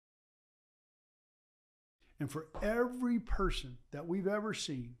And for every person that we've ever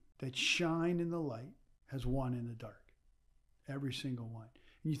seen that shined in the light has won in the dark. Every single one.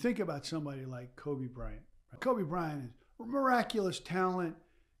 And you think about somebody like Kobe Bryant. Kobe Bryant is miraculous talent.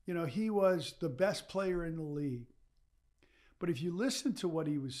 You know, he was the best player in the league. But if you listen to what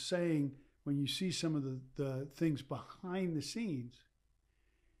he was saying when you see some of the things behind the scenes,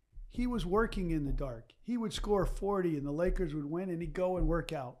 he was working in the dark. He would score 40 and the Lakers would win and he'd go and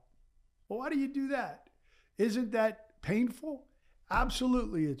work out. Well, why do you do that? Isn't that painful?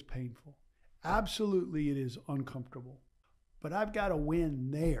 Absolutely it's painful. Absolutely it is uncomfortable. But I've got to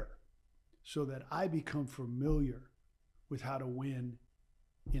win there so that I become familiar with how to win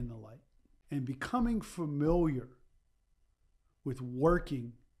in the light. And becoming familiar with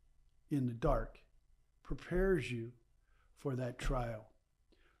working in the dark prepares you for that trial,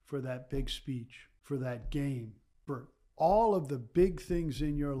 for that big speech, for that game, for all of the big things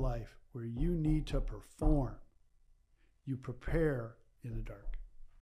in your life where you need to perform. You prepare in the dark.